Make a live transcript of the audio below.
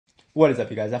What is up,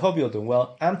 you guys? I hope you're doing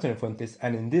well. I'm Fuentes,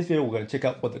 and in this video we're going to check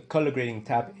out what the color grading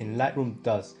tab in Lightroom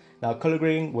does. Now, color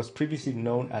grading was previously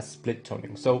known as split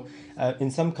toning. So in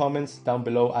some comments down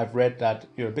below, I've read that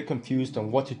you're a bit confused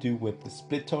on what to do with the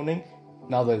split toning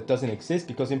now that it doesn't exist,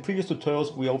 because in previous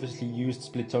tutorials we obviously used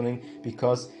split toning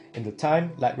because in the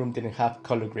time Lightroom didn't have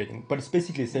color grading. But it's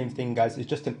basically the same thing, guys. It's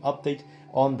just an update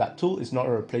on that tool. It's not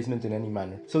a replacement in any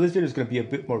manner. So this video is going to be a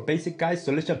bit more basic, guys.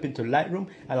 So let's jump into Lightroom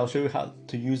and I'll show you how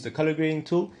to use the color grading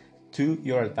tool to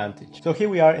your advantage. So here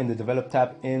we are in the develop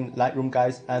tab in Lightroom,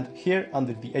 guys, and here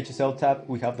under the HSL tab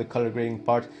we have the color grading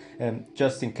part.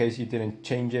 Just in case you didn't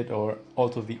change it or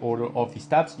alter the order of these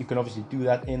tabs, you can obviously do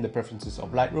that in the preferences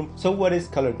of Lightroom. So what is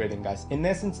color grading, guys? In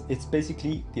essence, it's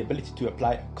basically the ability to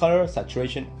apply color,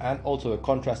 saturation, and also the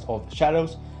contrast of the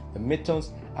shadows, the midtones,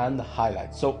 and the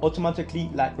highlights. So automatically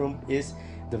Lightroom is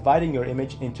dividing your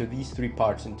image into these three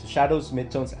parts, into shadows,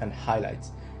 midtones, and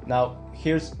highlights. Now,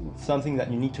 here's something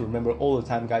that you need to remember all the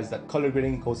time, guys, that color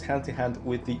grading goes hand in hand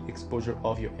with the exposure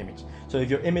of your image. So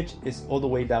if your image is all the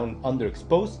way down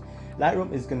underexposed,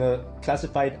 Lightroom is gonna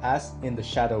classify it as in the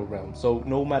shadow realm. So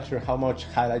no matter how much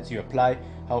highlights you apply,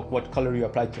 what color you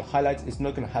apply to your highlights, it's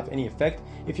not gonna have any effect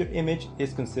if your image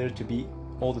is considered to be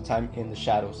all the time in the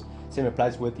shadows. Same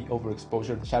applies with the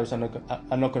overexposure. The shadows are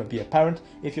not going to be apparent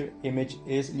if your image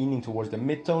is leaning towards the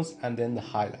midtones and then the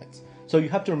highlights. So you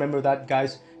have to remember that,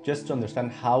 guys, just to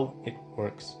understand how it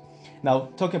works. Now,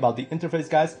 talking about the interface,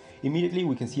 guys, immediately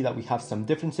we can see that we have some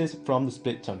differences from the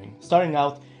split toning. Starting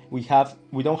out, we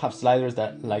don't have sliders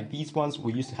that like these ones.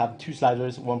 We used to have two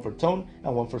sliders, one for tone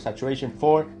and one for saturation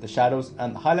for the shadows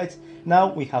and the highlights.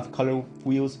 Now we have color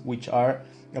wheels, which are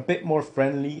a bit more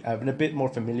friendly and a bit more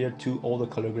familiar to all the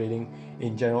color grading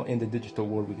in general in the digital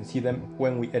world. We can see them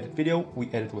when we edit video, we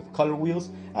edit with color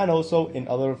wheels, and also in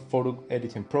other photo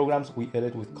editing programs, we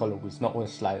edit with color wheels, not with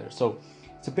sliders. So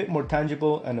it's a bit more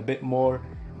tangible and a bit more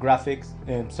graphics,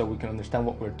 so we can understand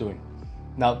what we're doing.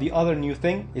 Now, the other new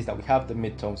thing is that we have the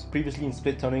midtones. Previously in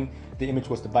split toning, the image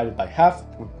was divided by half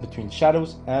between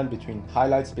shadows and between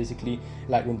highlights. Basically,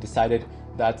 Lightroom decided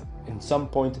that in some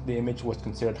point the image was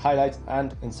considered highlights,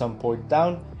 and in some point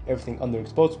down, everything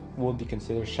underexposed will be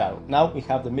considered shadow. Now we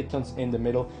have the midtones in the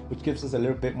middle, which gives us a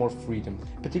little bit more freedom,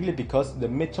 particularly because the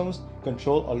midtones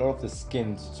control a lot of the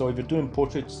skins. So if you're doing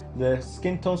portraits, the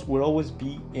skin tones will always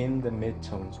be in the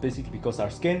midtones, basically because our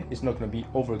skin is not going to be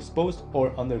overexposed,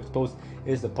 or underexposed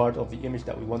is the part of the image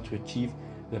that we want to achieve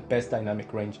the best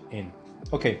dynamic range in.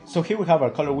 Okay, so here we have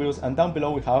our color wheels, and down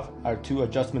below we have our two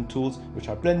adjustment tools, which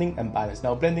are blending and balance.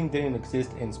 Now, blending didn't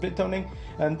exist in split toning,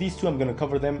 and these two I'm going to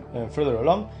cover them further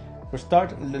along. For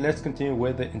start, let's continue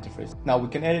with the interface. Now we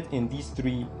can edit in these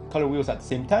three color wheels at the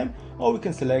same time, or we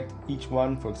can select each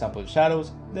one, for example, the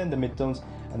shadows, then the midtones,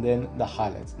 and then the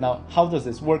highlights. Now, how does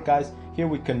this work, guys? Here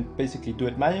we can basically do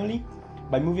it manually.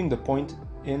 By moving the point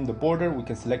in the border, we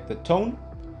can select the tone,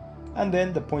 and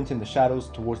then the point in the shadows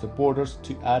towards the borders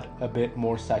to add a bit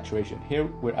more saturation. Here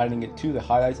we're adding it to the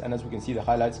highlights, and as we can see, the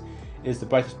highlights is the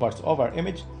brightest parts of our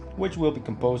image, which will be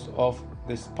composed of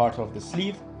this part of the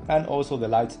sleeve and also the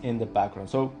lights in the background.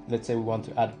 So let's say we want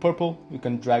to add purple, we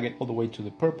can drag it all the way to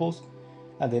the purples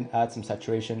and then add some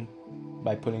saturation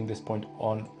by putting this point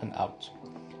on and out.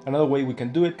 Another way we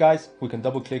can do it, guys, we can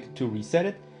double click to reset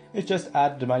it. It's just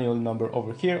add the manual number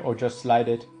over here, or just slide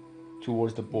it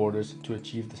towards the borders to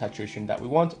achieve the saturation that we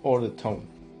want, or the tone.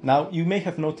 Now, you may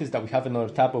have noticed that we have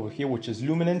another tab over here, which is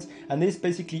Luminance, and this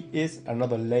basically is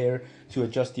another layer to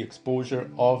adjust the exposure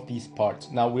of these parts.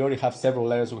 Now, we already have several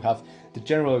layers. We have the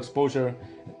general exposure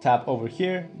tab over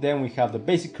here, then we have the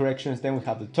basic corrections, then we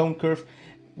have the tone curve.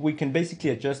 We can basically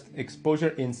adjust exposure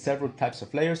in several types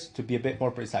of layers to be a bit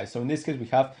more precise. So in this case, we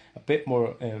have a bit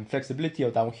more flexibility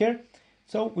down here.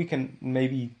 So we can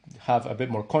maybe have a bit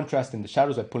more contrast in the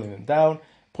shadows by pulling them down,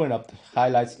 pulling up the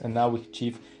highlights, and now we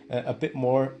achieve a bit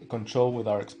more control with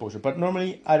our exposure. But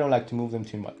normally I don't like to move them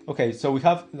too much. Okay, so we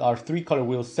have our three color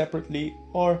wheels separately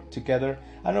or together,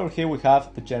 and over here we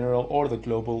have the general or the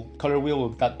global color wheel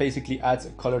that basically adds a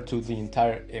color to the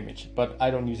entire image. But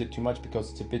I don't use it too much because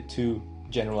it's a bit too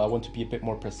general. I want to be a bit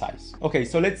more precise. Okay,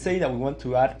 so let's say that we want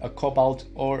to add a cobalt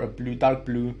or a blue, dark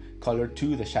blue color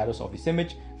to the shadows of this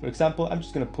image. For example, I'm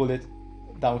just going to pull it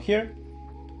down here.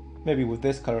 Maybe with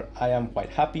this color I am quite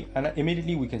happy, and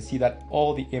immediately we can see that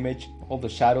all the image, all the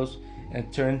shadows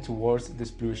turn towards this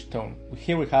bluish tone.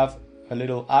 Here we have a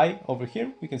little eye over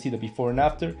here. We can see the before and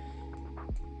after.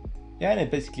 Yeah, and it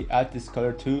basically adds this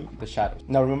color to the shadows.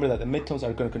 Now remember that the midtones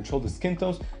are going to control the skin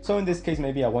tones. So in this case,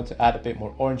 maybe I want to add a bit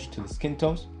more orange to the skin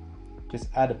tones. Just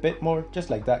add a bit more,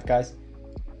 just like that, guys.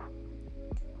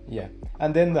 Yeah,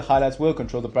 and then the highlights will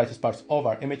control the brightest parts of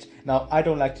our image. Now, I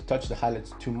don't like to touch the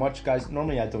highlights too much, guys.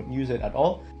 Normally, I don't use it at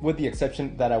all, with the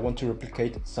exception that I want to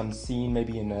replicate some scene,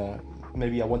 maybe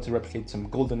I want to replicate some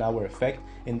golden hour effect.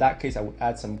 In that case, I would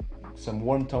add some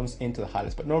warm tones into the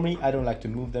highlights, but normally I don't like to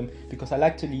move them because I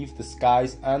like to leave the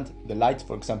skies and the lights,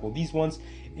 for example, these ones,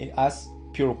 as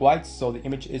pure whites, so the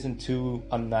image isn't too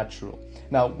unnatural.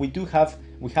 Now, we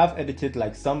have edited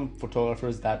like some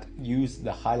photographers that use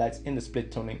the highlights in the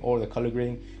split toning or the color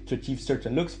grading to achieve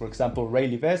certain looks. For example, Ray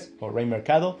Lives or Ray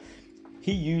Mercado,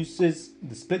 he uses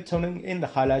the split toning in the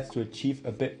highlights to achieve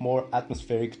a bit more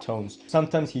atmospheric tones.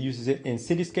 Sometimes he uses it in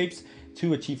cityscapes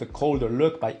to achieve a colder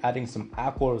look by adding some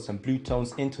aqua or some blue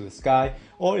tones into the sky,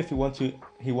 or if he wants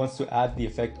to add the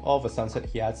effect of a sunset,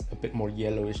 he adds a bit more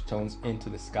yellowish tones into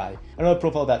the sky. Another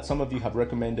profile that some of you have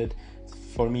recommended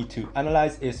for me to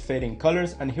analyze is Fading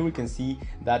Colors, and here we can see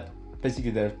that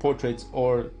basically they're portraits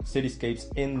or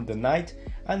cityscapes in the night,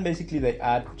 and basically they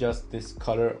add just this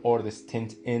color or this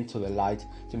tint into the light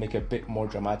to make it a bit more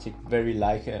dramatic, very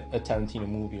like a Tarantino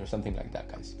movie or something like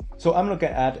that, guys. So I'm not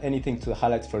gonna add anything to the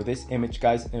highlights for this image,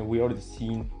 guys, and we already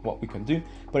seen what we can do.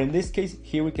 But in this case,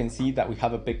 here we can see that we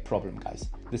have a big problem, guys.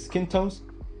 The skin tones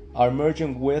are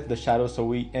merging with the shadows, so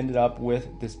we ended up with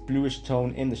this bluish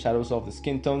tone in the shadows of the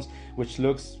skin tones, which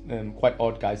looks quite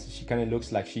odd, guys. She kind of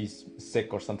looks like she's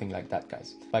sick or something like that,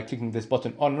 guys. By clicking this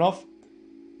button on and off,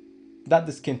 that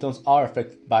the skin tones are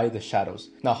affected by the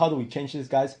shadows. Now, how do we change this,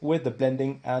 guys? With the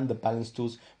blending and the balance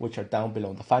tools, which are down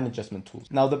below, the fine adjustment tools.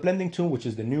 Now, the blending tool, which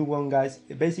is the new one, guys,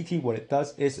 basically what it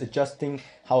does is adjusting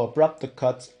how abrupt the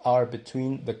cuts are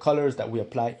between the colors that we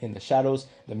apply in the shadows,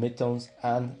 the midtones,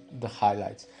 and the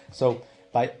highlights. So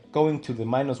by going to the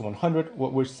 -100,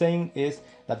 what we're saying is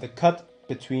that the cut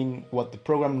between what the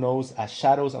program knows as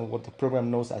shadows and what the program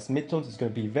knows as midtones is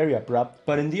going to be very abrupt.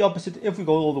 But in the opposite, if we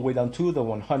go all the way down to the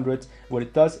 100, what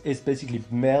it does is basically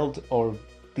meld or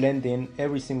blend in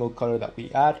every single color that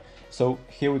we add. So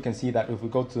here we can see that if we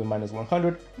go to the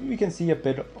 -100, we can see a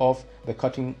bit of the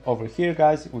cutting over here,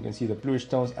 guys. We can see the bluish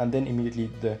tones and then immediately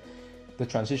the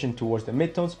transition towards the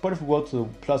midtones. But if we go to the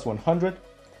 +100,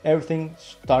 everything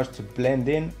starts to blend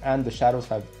in and the shadows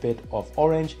have a bit of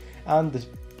orange and the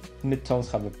midtones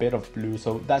have a bit of blue.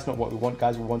 So that's not what we want,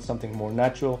 guys. We want something more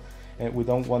natural, and we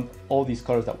don't want all these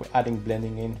colors that we're adding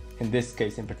blending in this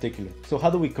case in particular. So how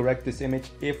do we correct this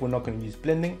image if we're not going to use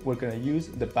blending? We're going to use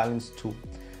the balance tool.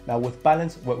 Now with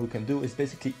balance, what we can do is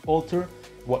basically alter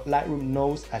what Lightroom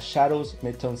knows as shadows,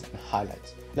 midtones, and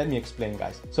highlights. Let me explain,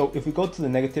 guys. So if we go to the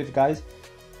negative, guys,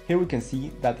 here we can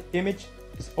see that the image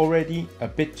is already a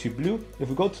bit too blue. If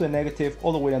we go to the negative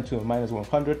all the way down to the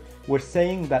 -100, we're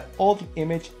saying that all the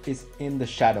image is in the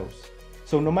shadows.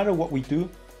 So no matter what we do,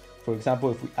 for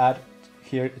example, if we add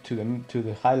here to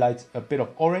the highlights a bit of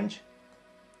orange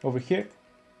over here,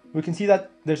 we can see that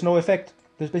there's no effect.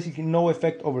 There's basically no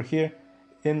effect over here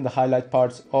in the highlight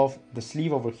parts of the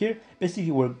sleeve over here.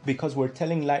 Basically, because we're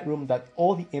telling Lightroom that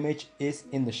all the image is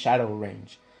in the shadow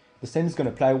range. The same is going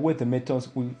to apply with the midtones.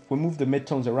 We move the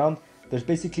midtones around.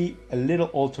 There's basically a little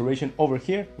alteration over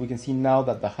here. We can see now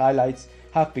that the highlights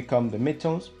have become the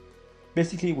midtones.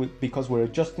 Basically, because we're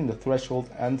adjusting the threshold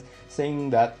and saying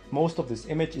that most of this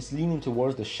image is leaning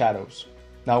towards the shadows.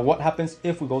 Now, what happens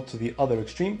if we go to the other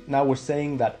extreme? Now we're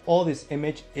saying that all this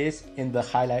image is in the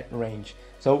highlight range.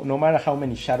 So no matter how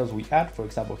many shadows we add, for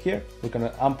example here, we're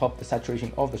gonna amp up the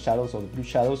saturation of the shadows or the blue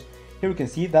shadows. Here we can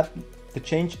see that the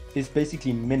change is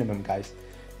basically minimum, guys.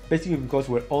 Basically because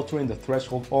we're altering the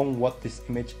threshold on what this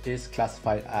image is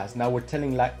classified as. Now we're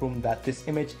telling Lightroom that this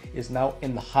image is now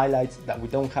in the highlights, that we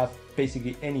don't have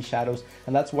basically any shadows,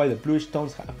 and that's why the bluish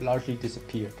tones have largely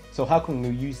disappeared. So how can we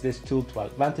use this tool to our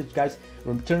advantage, guys?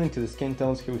 We're returning to the skin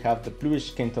tones. Here we have the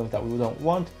bluish skin tones that we don't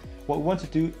want. What we want to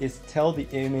do is tell the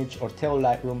image or tell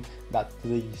Lightroom that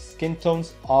the skin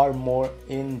tones are more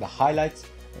in the highlights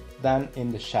than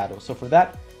in the shadows. So for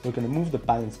that, we're going to move the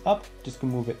balance up, just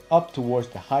gonna move it up towards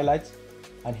the highlights.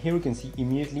 And here we can see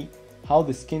immediately how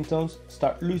the skin tones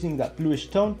start losing that bluish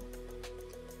tone,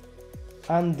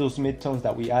 and those midtones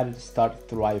that we added start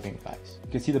thriving, guys.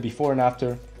 You can see the before and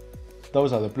after.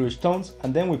 Those are the bluish tones.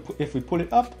 And then if we pull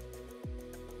it up,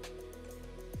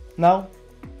 now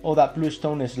all that bluish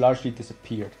tone is largely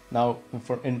disappeared. Now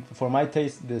for my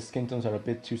taste, the skin tones are a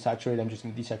bit too saturated. I'm just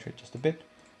going to desaturate just a bit.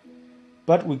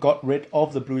 But we got rid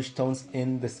of the bluish tones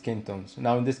in the skin tones.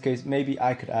 Now in this case, maybe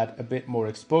I could add a bit more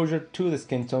exposure to the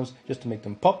skin tones just to make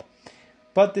them pop.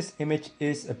 But this image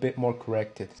is a bit more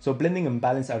corrected. So blending and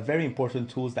balance are very important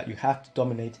tools that you have to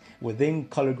dominate within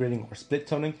color grading or split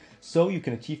toning, so you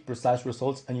can achieve precise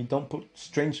results and you don't put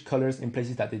strange colors in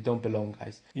places that they don't belong,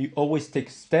 guys. You always take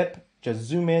a step just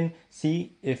zoom in,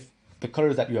 see if the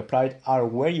colors that you applied are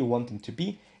where you want them to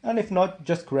be, and if not,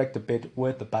 just correct a bit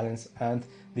with the balance and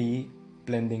the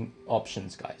blending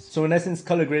options, guys. So in essence,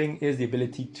 color grading is the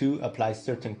ability to apply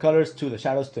certain colors to the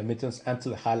shadows, to the midtones, and to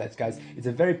the highlights, guys. It's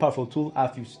a very powerful tool.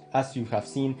 As you have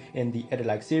seen in the Edit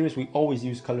Like series, we always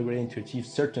use color grading to achieve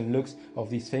certain looks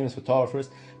of these famous photographers,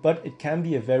 but it can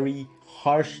be a very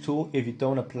harsh tool if you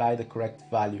don't apply the correct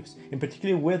values. In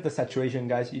particular with the saturation,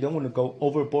 guys, you don't want to go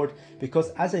overboard, because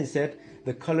as I said,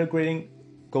 the color grading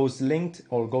goes linked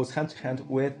or goes hand to hand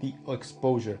with the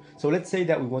exposure. So let's say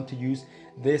that we want to use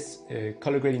this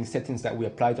color grading settings that we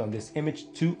applied on this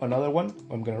image to another one.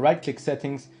 I'm going to right click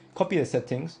settings, copy the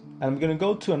settings, and I'm going to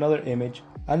go to another image.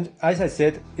 And as I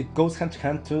said, it goes hand to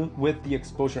hand with the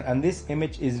exposure, and this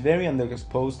image is very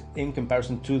underexposed in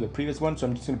comparison to the previous one. So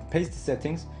I'm just going to paste the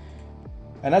settings,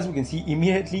 and as we can see,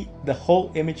 immediately the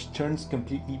whole image turns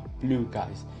completely blue,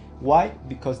 guys. Why?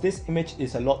 Because this image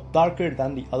is a lot darker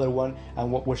than the other one,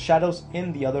 and what were shadows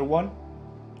in the other one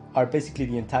are basically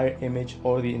the entire image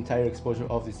or the entire exposure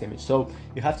of this image. So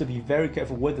you have to be very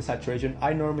careful with the saturation.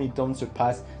 I normally don't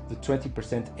surpass the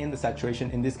 20% in the saturation.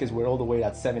 In this case, we're all the way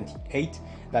at 78.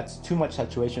 That's too much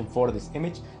saturation for this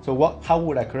image. So how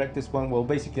would I correct this one? Well,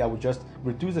 basically I would just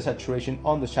reduce the saturation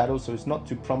on the shadows so it's not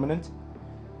too prominent,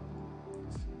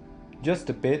 just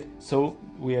a bit, so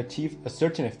we achieve a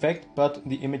certain effect, but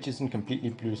the image isn't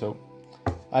completely blue. So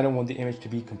I don't want the image to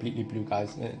be completely blue,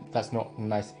 guys. That's not a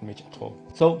nice image at all.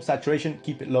 So saturation,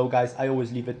 keep it low, guys. I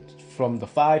always leave it from the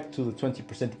 5 to the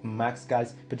 20% max,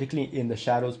 guys, particularly in the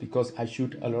shadows, because I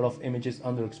shoot a lot of images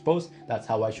underexposed. That's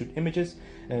how I shoot images.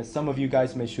 Some of you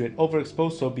guys may shoot it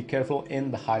overexposed, so be careful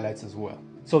in the highlights as well.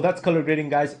 So that's color grading,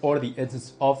 guys, or the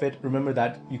essence of it. Remember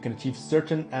that you can achieve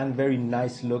certain and very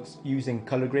nice looks using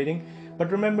color grading,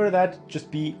 but remember that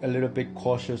just be a little bit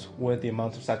cautious with the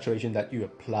amount of saturation that you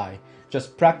apply.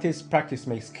 Just practice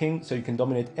makes king, so you can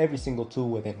dominate every single tool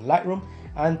within Lightroom,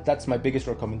 and that's my biggest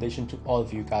recommendation to all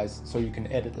of you guys, so you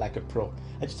can edit like a pro.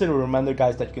 I just a reminder,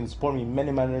 guys, that you can support me in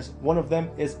many manners. One of them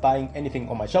is buying anything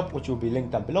on my shop, which will be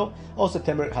linked down below. Also,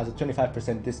 September has a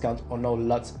 25% discount on all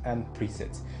LUTs and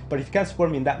presets. But if you can't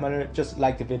support me in that manner, just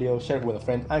like the video, share it with a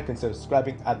friend, and consider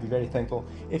subscribing. I'd be very thankful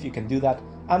if you can do that.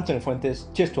 I'm Fuentes.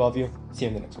 Cheers to all of you. See you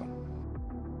in the next one.